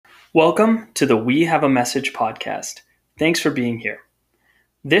Welcome to the We Have a Message podcast. Thanks for being here.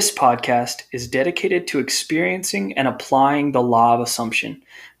 This podcast is dedicated to experiencing and applying the law of assumption,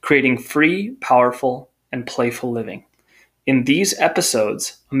 creating free, powerful, and playful living. In these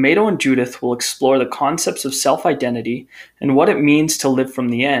episodes, Amado and Judith will explore the concepts of self-identity and what it means to live from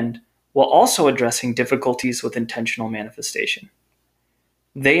the end, while also addressing difficulties with intentional manifestation.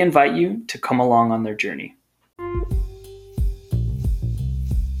 They invite you to come along on their journey.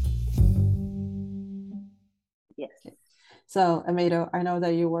 Yes. So, Amado, I know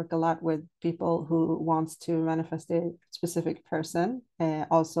that you work a lot with people who wants to manifest a specific person,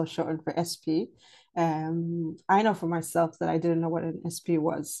 also shortened for SP. I know for myself that I didn't know what an SP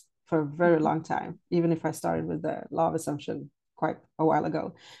was for a very long time, even if I started with the law of assumption quite a while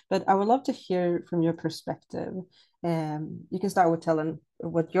ago. But I would love to hear from your perspective. You can start with telling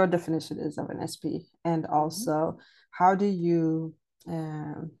what your definition is of an SP, and also how do you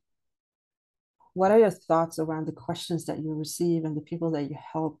what are your thoughts around the questions that you receive and the people that you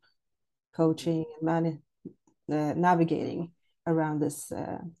help coaching and navigating around this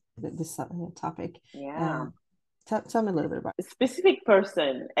topic? Yeah. Tell me a little bit about A specific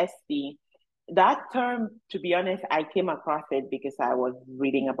person, SP, that term, to be honest, I came across it because I was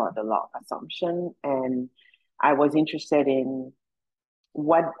reading about the law of assumption and I was interested in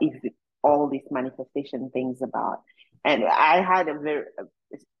what is all these manifestation things about. And I had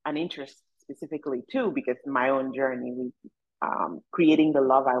an interest specifically too, because my own journey with creating the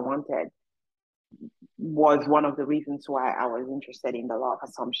love I wanted was one of the reasons why I was interested in the law of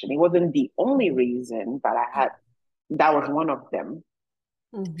assumption. It wasn't the only reason, but that was one of them.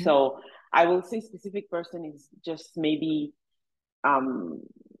 Mm-hmm. So I will say specific person is just maybe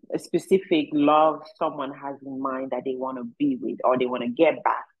a specific love someone has in mind that they want to be with or they want to get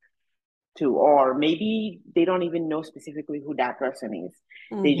back to, or maybe they don't even know specifically who that person is.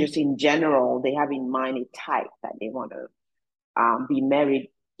 Mm-hmm. They just in general, they have in mind a type that they want to be married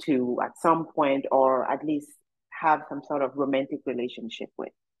to at some point, or at least have some sort of romantic relationship with.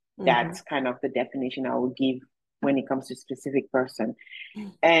 Mm-hmm. That's kind of the definition I would give when it comes to specific person.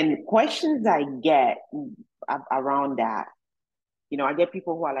 And questions I get around that, I get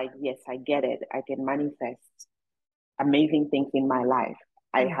people who are like, yes, I get it. I can manifest amazing things in my life.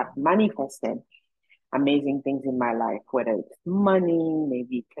 I have manifested amazing things in my life, whether it's money,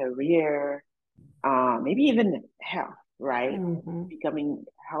 maybe career, maybe even health, right? Becoming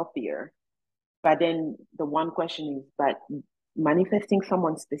healthier. But then the one question is, but manifesting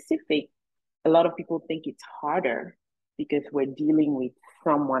someone specific, a lot of people think it's harder because we're dealing with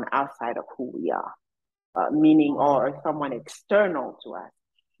someone outside of who we are, meaning, or someone external to us.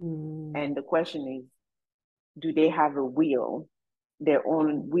 And the question is, do they have a will, their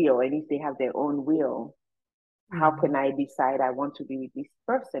own will? And if they have their own will, how can I decide I want to be with this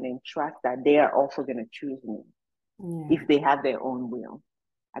person and trust that they are also going to choose me if they have their own will?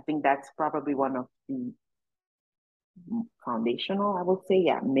 I think that's probably one of the foundational, I would say,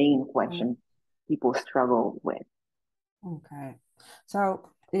 main questions people struggle with. Okay. So,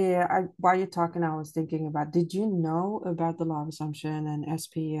 while you're talking, I was thinking about, did you know about the law of assumption and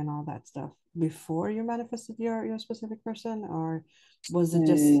SP and all that stuff before you manifested your specific person, or was it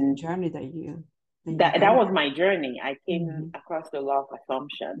just journey that was my journey? I came across the law of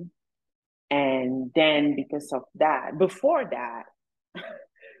assumption, and then because of that, before that,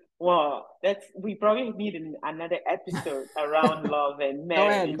 well, we probably need another episode around love and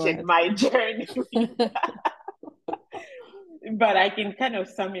marriage Go ahead. and my journey. But I can kind of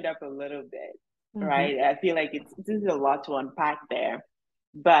sum it up a little bit, right? I feel like this is a lot to unpack there.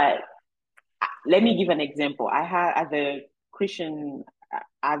 But let me give an example. As a Christian,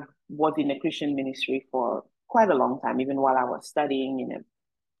 I was in a Christian ministry for quite a long time, even while I was studying in a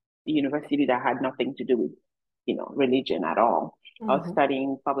university that had nothing to do with, religion at all. I was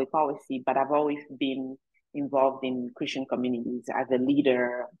studying public policy, but I've always been involved in Christian communities as a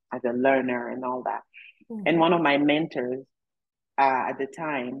leader, as a learner, and all that. And one of my mentors at the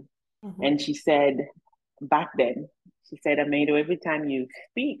time, and she said back then, she said, Amado, every time you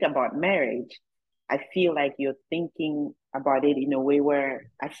speak about marriage, I feel like you're thinking about it in a way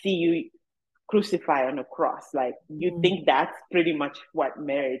where I see you crucify on a cross. Like you think that's pretty much what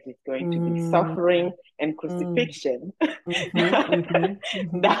marriage is going to be, suffering and crucifixion. That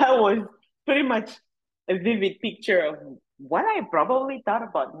was pretty much a vivid picture of what I probably thought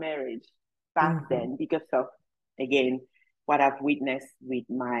about marriage back then, because of, again, what I've witnessed with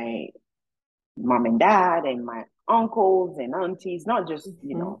my mom and dad and my uncles and aunties, not just,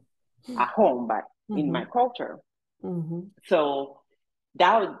 at home, but in my culture. So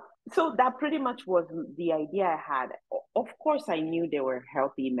that So that pretty much was the idea I had. Of course, I knew there were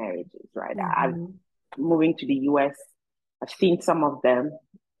healthy marriages, right? I've Mm-hmm. moving to the US, I've seen some of them,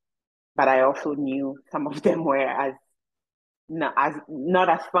 but I also knew some of them were not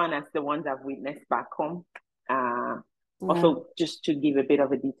as fun as the ones I've witnessed back home. Uh, Yeah. Also, just to give a bit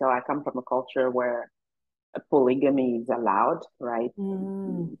of a detail, I come from a culture where polygamy is allowed, right?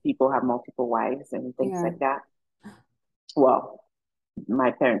 Mm. People have multiple wives and things Yeah. like that. Well,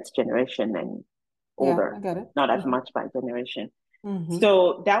 my parents' generation and Yeah, I older, get it. not as Mm-hmm. much my generation. Mm-hmm.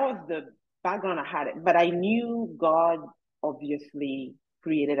 So that was the background I had. But I knew God obviously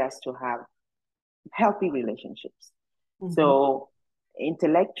created us to have healthy relationships. Mm-hmm. So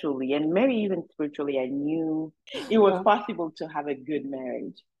intellectually and maybe even spiritually, I knew it was Well, possible to have a good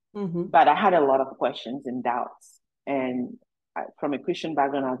marriage. mm-hmm. But I had a lot of questions and doubts. And from a Christian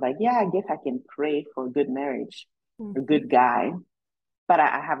background, I was like, yeah, I guess I can pray for a good marriage, a Mm-hmm. good guy, but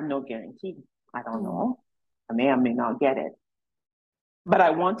I have no guarantee. I don't Mm-hmm. know. I may or may not get it. But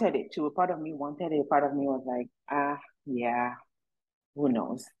I wanted it too. A part of me wanted it. A part of me was like, yeah, who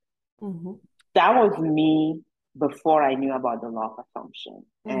knows? Mm-hmm. That was me before I knew about the law of assumption.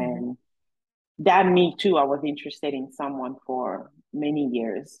 Mm-hmm. And that me too, I was interested in someone for many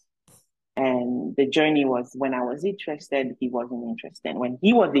years. And the journey was when I was interested, he wasn't interested. When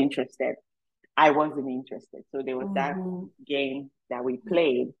he was interested, I wasn't interested. So there was that Mm-hmm. game that we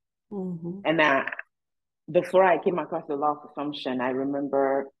played. Mm-hmm. And before I came across the law of assumption, I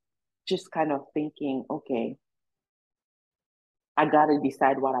remember just kind of thinking, okay, I got to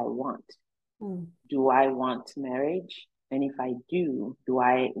decide what I want. Mm-hmm. Do I want marriage? And if I do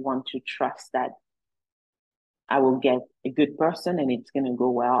I want to trust that I will get a good person and it's going to go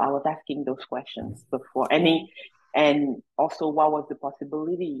well? I was asking those questions before. Yeah. And also, what was the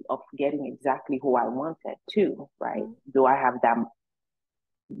possibility of getting exactly who I wanted too, right? Do I have that?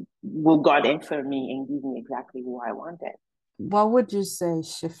 Will God answer me and give me exactly who I wanted? What would you say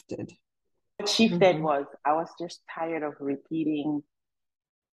shifted? What shifted Mm-hmm. was I was just tired of repeating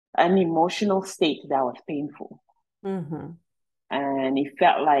an emotional state that was painful. Mm-hmm. And it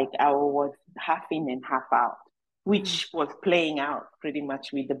felt like I was half in and half out, which was playing out pretty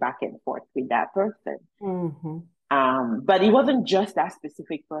much with the back and forth with that person. Mm-hmm. But it wasn't just that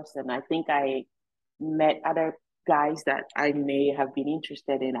specific person. I think I met other guys that I may have been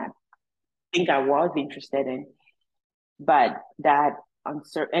interested in. I think I was interested in, but that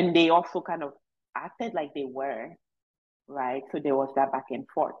uncertain, and they also kind of acted like they were, right? So there was that back and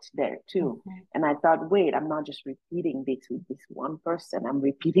forth there too. Mm-hmm. And I thought, wait, I'm not just repeating this with this one person, I'm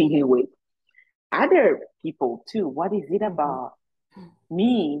repeating it with other people too. What is it Mm-hmm. about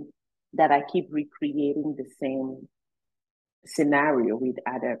me that I keep recreating the same scenario with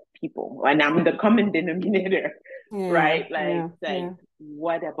other people? And I'm the common denominator, Yeah, right? yeah, Like yeah.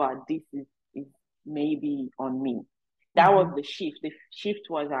 what about this is maybe on me? That was Mm-hmm. the shift. The shift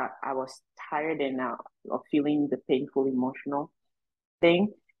was I was tired and of feeling the painful emotional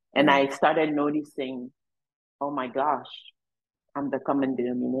thing. And Yeah. I started noticing, oh my gosh, I'm the common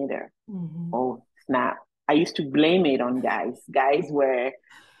denominator. Mm-hmm. Oh, snap. I used to blame it on guys. Guys were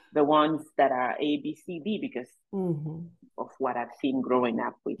the ones that are A, B, C, D because Mm-hmm. of what I've seen growing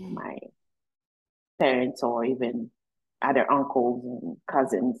up with my parents or even other uncles and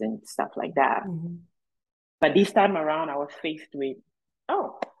cousins and stuff like that. Mm-hmm. But this time around, I was faced with,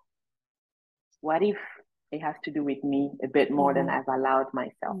 oh, what if it has to do with me a bit more than Mm-hmm. I've allowed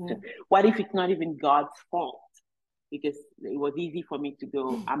myself to? Yeah. What if it's not even God's fault? Because it was easy for me to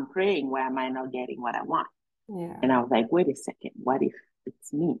go, I'm praying, why am I not getting what I want? Yeah. And I was like, wait a second, what if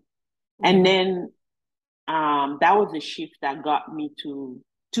it's me? And Mm-hmm. then that was a shift that got me to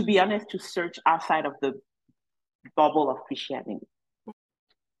be honest, to search outside of the bubble of Christianity.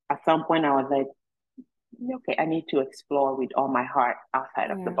 At some point, I was like, okay, I need to explore with all my heart outside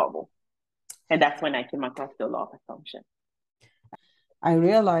of the Yeah. bubble. And that's when I came across the law of assumption. I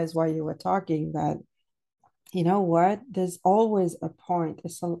realized while you were talking that, you know what, there's always a point, a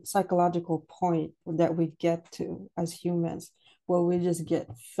psychological point that we get to as humans where we just get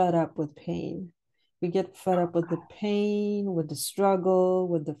fed up with pain. We get fed up with the pain, with the struggle,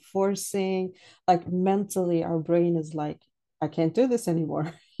 with the forcing. Like mentally, our brain is like, I can't do this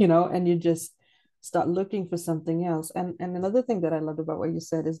anymore, and you just start looking for something else. And another thing that I loved about what you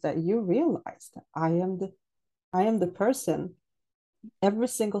said is that you realized that I am the person. Every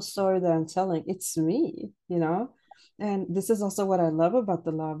single story that I'm telling, it's me. And this is also what I love about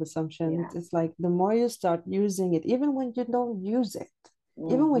the law of assumption. Yeah. It's like the more you start using it, even when you don't use it,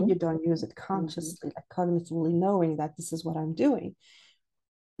 even when Mm-hmm. you don't use it Mm-hmm. consciously, like cognitively knowing that this is what I'm doing,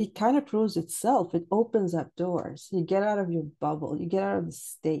 it kind of proves itself. It opens up doors. You get out of your bubble. You get out of the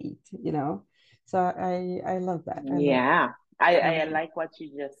state, you know. So I love that. I love Yeah. I I love like what you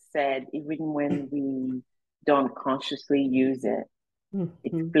just said, even when we don't consciously use it,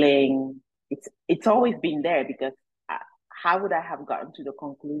 it's Mhm. playing, it's always been there because I, how would I have gotten to the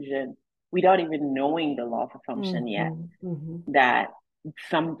conclusion without even knowing the law of assumption yet Mhm. Mhm. that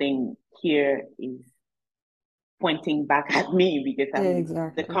something here is pointing back at me because I'm the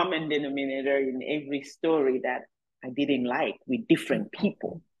Exactly. common denominator in every story that I didn't like with different Exactly.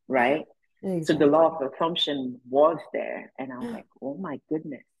 people, right? So the law Exactly. of assumption was there, and I was like, oh my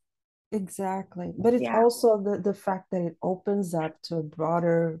goodness, Exactly. But it's yeah. also the fact that it opens up to a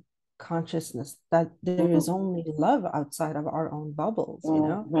broader consciousness that there is Mm-hmm. only love outside of our own bubbles, you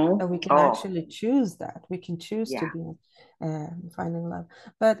know, Mm-hmm. that we can Oh, actually choose that. We can choose to yeah. be finding love.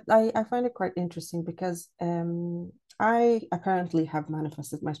 But I find it quite interesting because I apparently have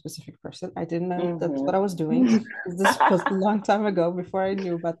manifested my specific person. I didn't know that's what I was doing. Mm-hmm. This was a long time ago before I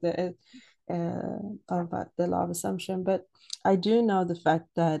knew about the law of assumption. But I do know the fact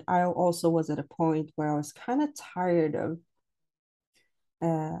that I also was at a point where I was kind of tired of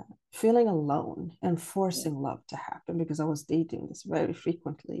uh, feeling alone and forcing love to happen because I was dating this very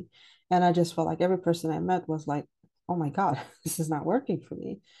frequently. And I just felt like every person I met was like, oh my God, this is not working for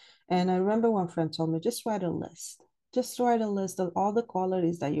me. And I remember one friend told me, just write a list. Just write a list of all the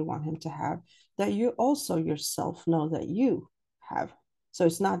qualities that you want him to have, that you also yourself know that you have. So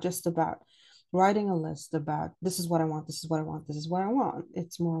it's not just about writing a list about this is what I want, this is what I want, this is what I want.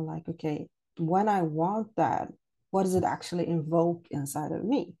 It's more like, okay, when I want that, what does it actually invoke inside of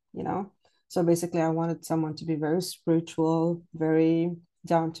me, you know? So basically, I wanted someone to be very spiritual, very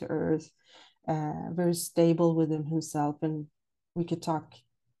down to earth, very stable within himself, and we could talk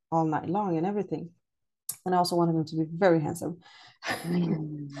all night long and everything. And I also wanted him to be very handsome.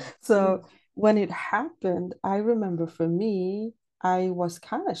 Mm-hmm. So when it happened, I remember for me, I was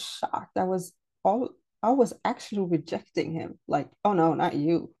kind of shocked. All I was actually rejecting him, like, oh no, not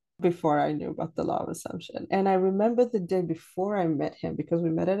you, before I knew about the law of assumption. And I remember the day before I met him because we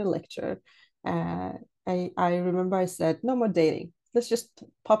met at a lecture. Uh, I remember I said, no more dating. Let's just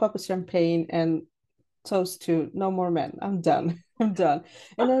pop up a champagne and toast to no more men. I'm done. I'm done.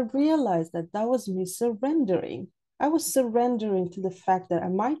 And I realized that that was me surrendering. I was surrendering to the fact that I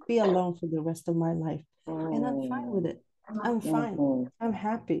might be alone for the rest of my life. And I'm fine with it. I'm fine. Mm-hmm. I'm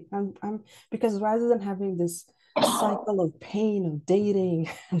happy. I'm because rather than having this cycle of pain of dating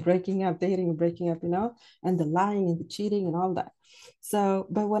and breaking up, dating and breaking up, you know, and the lying and the cheating and all that. So,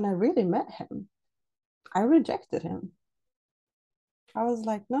 but when I really met him, I rejected him. I was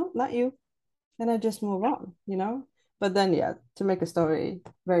like, no, not you, and I just move on, you know? But then, yeah, to make a story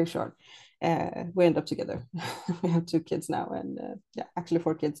very short, we end up together. We have two kids now, and yeah, actually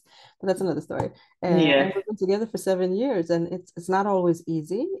four kids, but that's another story. And Yes. we've been together for 7 years, and it's not always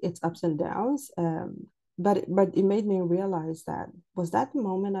easy. It's ups and downs. But it made me realize that was that the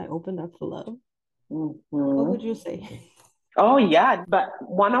moment I opened up for love. What would Mm-hmm. you say? Oh, yeah. But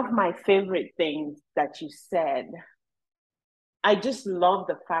one of my favorite things that you said, I just love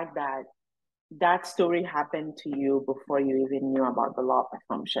the fact that that story happened to you before you even knew about the law of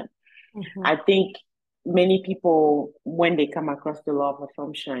assumption. Mhm. I think many people, when they come across the law of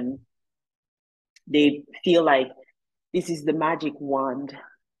assumption, they feel like this is the magic wand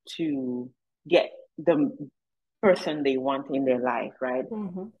to get the person they want in their life, right?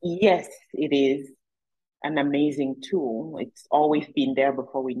 Mhm. Yes, it is an amazing tool. It's always been there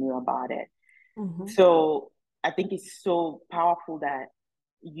before we knew about it. Mhm. So I think it's so powerful that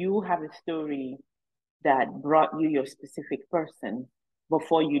you have a story that brought you your specific person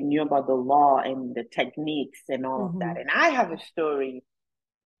before you knew about the law and the techniques and all of that. Mhm. And I have a story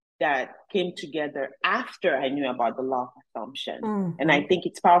that came together after I knew about the law of assumption. And I Mhm. think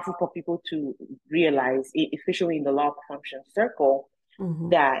it's powerful for people to realize, especially in the law of assumption circle,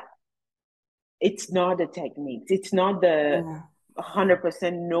 Mhm. that it's not the techniques, it's not the Yeah.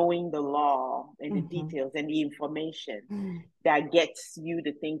 100% knowing the law and the Mhm. details and the information that gets you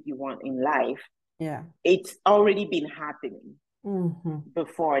the things you want in life. Yeah. It's already been happening Mhm.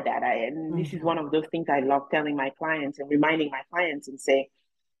 before that. And this is Mhm. one of those things I love telling my clients and reminding my clients and say,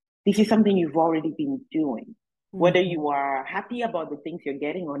 this is something you've already been doing. Whether Mhm. you are happy about the things you're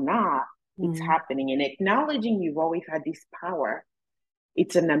getting or not, it's Mhm. happening. And acknowledging you've always had this power,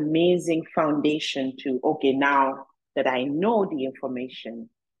 it's an amazing foundation to, okay, now that I know the information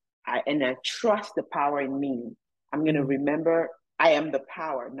and I trust the power in me, I'm going to Mhm. remember I am the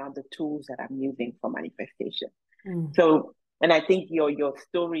power, not the tools that I'm using for manifestation. Mhm. So, and I think your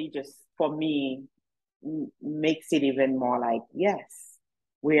story just for me makes it even more like, yes,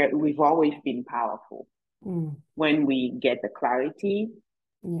 we've always been powerful Mm. when we get the clarity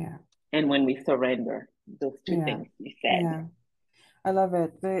Yeah. and when we surrender. Those two Yeah. things you said. Yeah. I love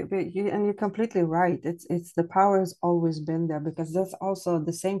it. But you're completely right. It's the power has always been there because that's also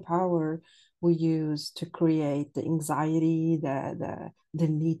the same power we use to create the anxiety, the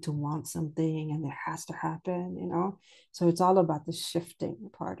need to want something and it has to happen, you know. So it's all about the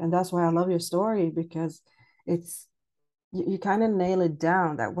shifting part. And that's why I love your story because it's you kind of nail it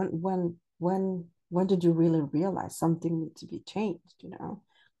down that when did you really realize something needs to be changed, you know?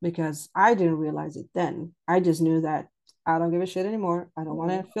 Because I didn't realize it then. I just knew that I don't give a shit anymore. I don't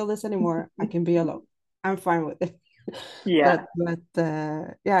want to feel this anymore. I can be alone. I'm fine with it. Yeah. But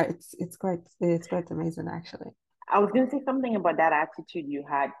yeah, it's quite amazing actually. I was going to say something about that attitude you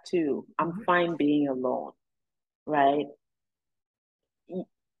had too. I'm Mhm. fine being alone, right?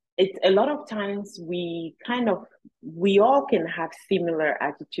 It's a lot of times we all can have similar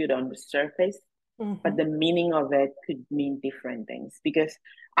attitude on the surface, but Mhm. the meaning of it could mean different things. Because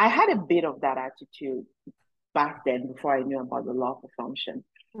I had a bit of that attitude back then before I knew about the law of assumption.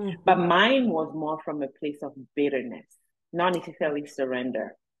 But Mhm. mine was more from a place of bitterness, not necessarily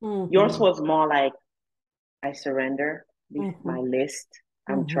surrender. Yours Mhm. was more like, I surrender. This is my Mhm. list.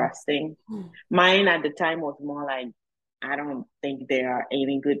 I'm Mhm. trusting. Mine at the time was more like, I don't think there are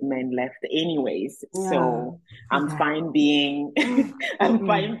any good men left anyways. Yeah. So I'm Yeah. fine being I'm Yeah.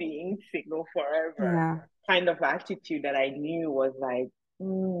 fine being single forever. Yeah. Kind of attitude that I knew was like,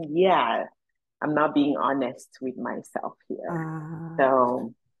 yeah, I'm not being honest with myself here. Uh,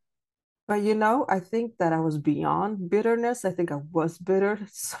 So But I think that I was beyond bitterness. I think I was bitter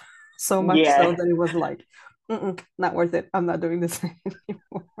so much so yeah. that it was like, not worth it. I'm not doing this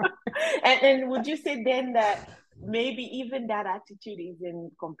anymore. And would you say then that maybe even that attitude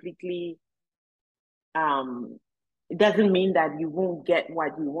isn't completely um it doesn't mean that you won't get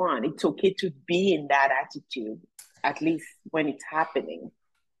what you want. It's okay to be in that attitude, at least when it's happening.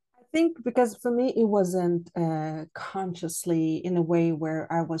 I think because for me, it wasn't consciously in a way where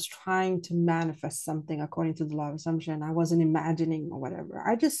I was trying to manifest something according to the law of assumption. I wasn't imagining or whatever.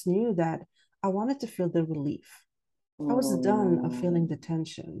 I just knew that I wanted to feel the relief. I was done of feeling Mm. the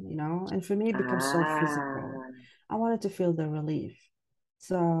tension, and for me, it becomes so physical. Ah, I wanted to feel the relief.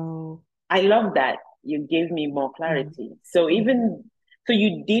 So, I love that you gave me more mm, clarity. So mhm. even so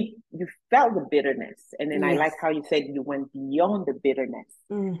you felt the bitterness, and then I like Yes. how you said you went beyond the bitterness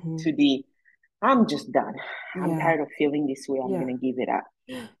Hmm. to the I'm just done. I'm Yeah. tired of feeling this way. I'm Yeah. gonna give it up.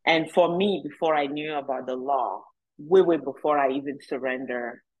 And for me, before I knew about the law, way before I even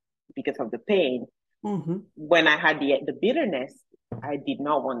surrender because of the pain, Hmm. when I had the bitterness, I did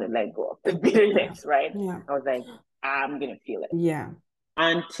not want to let go of the Yeah. bitterness, right? Yeah. I was like, I'm gonna feel it Yeah.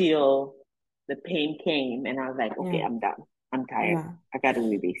 until the pain came, and I was like, okay, Yeah. I'm done. I'm tired. Yeah. I got to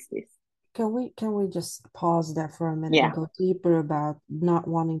release this. Can we just pause there for a minute and Yeah. go deeper about not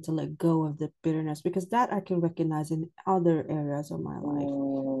wanting to let go of the bitterness? Because that I can recognize in other areas of my life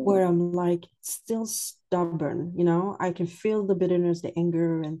Mm, where I'm like still stubborn. I can feel the bitterness, the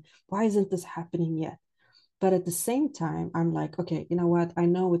anger, and why isn't this happening yet? But at the same time, I'm like, okay, you know what? I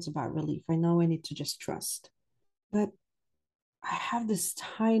know it's about relief. I know I need to just trust. But I have this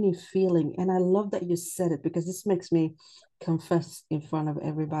tiny feeling, and I love that you said it because this makes me confess in front of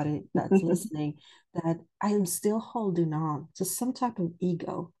everybody that's listening that I am still holding on to some type of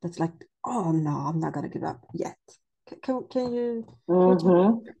ego that's like, oh no, I'm not gonna give up yet. Can you talk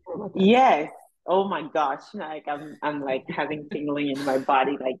mm-hmm. about that? Yes. Oh my gosh. Like I'm like having tingling in my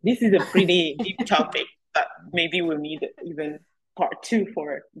body. Like this is a pretty deep topic, but maybe we'll need even part two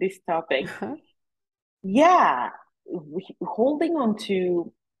for this topic. Yeah. Holding on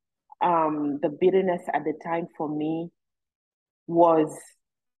to the bitterness at the time for me was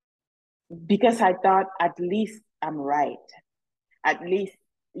because I thought at least I'm right. At least,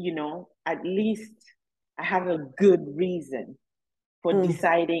 at least I have a good reason for Mm,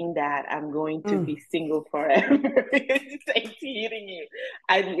 deciding that I'm going to mm. be single forever. It's like hitting you.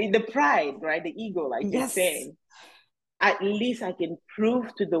 The pride, right? The ego, like you're Yes. saying. At least I can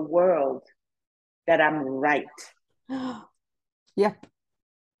prove to the world that I'm right. Yep,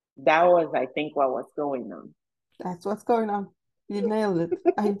 That was, I think, what was going on. that's what's going on. You nailed it.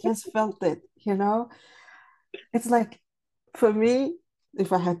 I just felt it. It's like for me,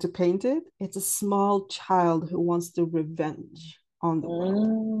 if I had to paint it, it's a small child who wants to revenge on the world.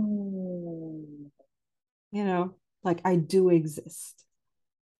 Mm. You know, like I do exist.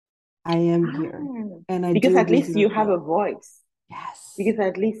 I am here Ah. and I Because do at least you deserve have a love. voice. Yes, Because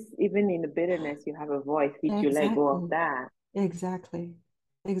at least even in the bitterness, you have a voice. If you let go of exactly. that. Exactly.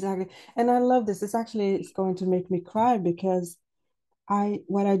 Exactly. And I love this. It's going to make me cry because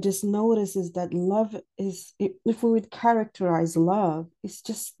what I just noticed is that love is, if we would characterize love, it's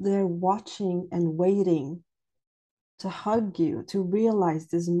just there watching and waiting to hug you, to realize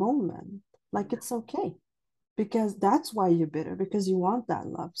this moment. Like it's okay. Because that's why you're bitter, because you want that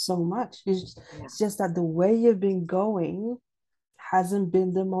love so much. Yeah. It's just that the way you've been going hasn't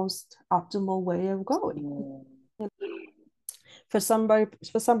been the most optimal way of going. Mm. For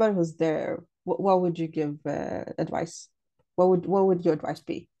somebody who's there, what would you give advice? What would your advice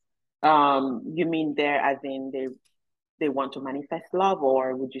be? You mean there as in they want to manifest love,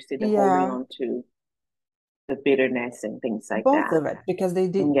 or would you say they're holding Yeah, on to the bitterness and things like both that? of it, because they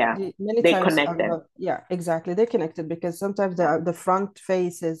did Yeah, many they times. connected. Yeah, exactly. They're connected because sometimes Yeah, the front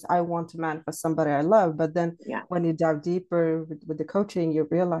face is I want to manifest somebody I love, but then yeah, when you dive deeper with the coaching, you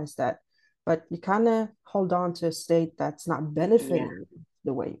realize that, but you kind of hold on to a state that's not yeah, benefiting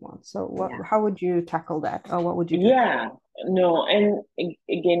the way you want. So yeah, how would you tackle that, or what would you do? yeah. No, and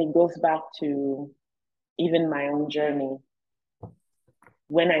again, it goes back to even my own journey.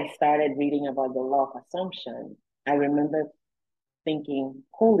 When I started reading about the law of assumption, I remember thinking,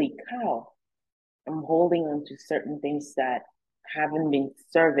 holy cow, I'm holding on to certain things that haven't been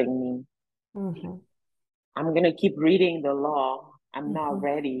serving me. Mm-hmm. I'm going to keep reading the law. I'm not Mm-hmm.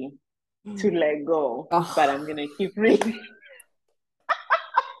 ready to let go, but Oh, I'm going to keep reading.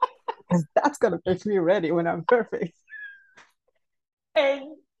 because that's gonna make me ready when I'm perfect.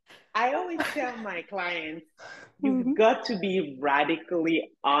 And I always tell my clients, you've Mhm. got to be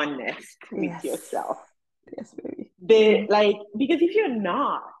radically honest with Yes. yourself. Yes, baby. They like, because if you're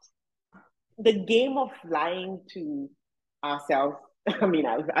not, the game of lying to ourselves, I mean,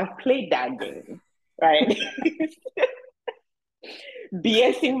 I've played that game, right?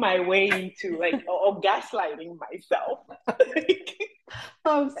 BSing my way into like, or gaslighting myself.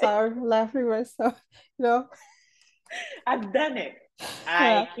 I'm sorry, I'm laughing myself. You know? I've done it.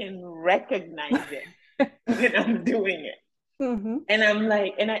 I Yeah. can recognize it when I'm doing it. Mm-hmm. And I'm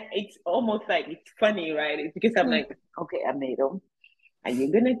like, it's almost like it's funny, right? It's because I'm like, okay, I made them. Are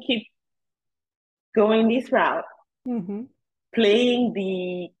you gonna keep going this route, Mm-hmm. playing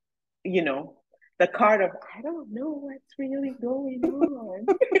you know, the card of I don't know what's really going on,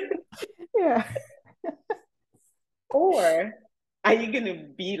 Yeah. or are you gonna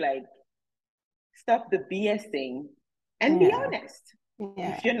be like, stop the BSing and be Yeah. honest?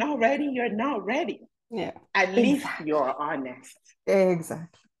 Yeah. If you're not ready, you're not ready. Yeah. At least Exactly. you're honest.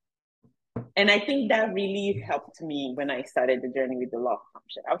 Exactly. And I think that really helped me when I started the journey with the law of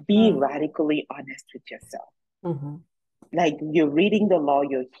assumption. I'll be Mm. radically honest with yourself. Mm-hmm. Like you're reading the law,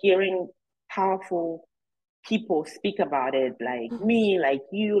 you're hearing powerful people speak about it, like me, like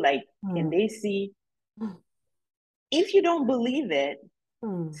you, like can Mm. they see? If you don't believe it,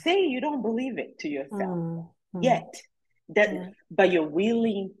 Mm. say you don't believe it to yourself Mm. Mm. yet. That, Yeah. but you're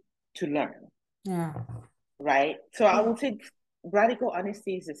willing to learn, Yeah. right? So I would say radical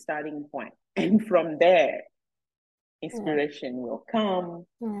honesty is the starting point, and from there, Yeah. inspiration will come,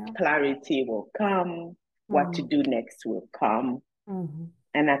 Yeah. clarity will come, what to Mm. do next will come. Mm-hmm.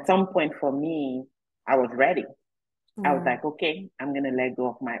 And at some point for me, I was ready. I was Yeah. like, okay, I'm gonna let go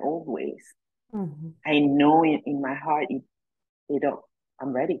of my old ways. Mm-hmm. I know in my heart they don't.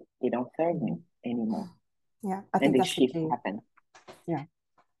 I'm ready. They don't serve me Mm-hmm. anymore, Yeah. I and think the that's the shift key. happened. Yeah.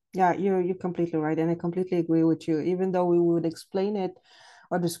 Yeah, you're completely right, and I completely agree with you. Even though we would explain it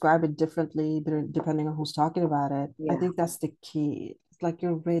or describe it differently, depending on who's talking about it, I Yeah, think that's the key. It's like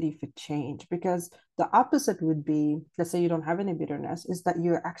you're ready for change, because the opposite would be, let's say you don't have any bitterness, is that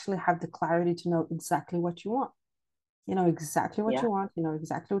you actually have the clarity to know exactly what you want. You know exactly what yeah, you want. You know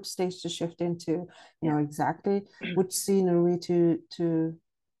exactly which stage to shift into. You yeah, know exactly which scenery to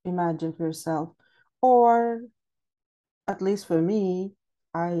imagine for yourself, or at least for me,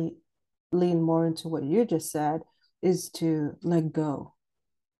 I lean more into what you just said, is to let go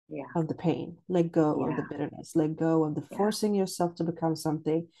yeah, of the pain, let go of the yeah, bitterness, let go of the yeah, forcing yourself to become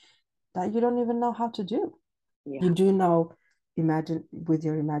something that you don't even know how to do. yeah, You do know, imagine with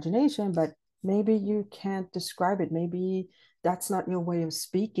your imagination, but maybe you can't describe it. Maybe that's not your way of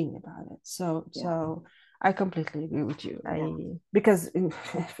speaking about it. So, yeah, so I completely agree with you. yeah, Because in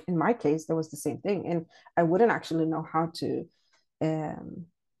my case, there was the same thing, and I wouldn't actually know how to um,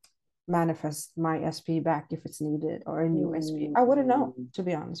 manifest my SP back if it's needed, or a new SP. I wouldn't know, mm, to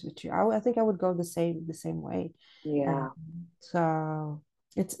be honest with you. I think I would go the same way. yeah, Um, so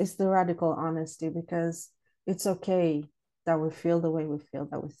it's the radical honesty, because it's okay that we feel the way we feel,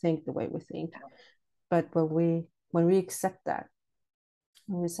 that we think the way we think. But when we accept that,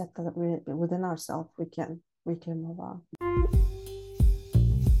 when we accept that within ourselves, we can move on.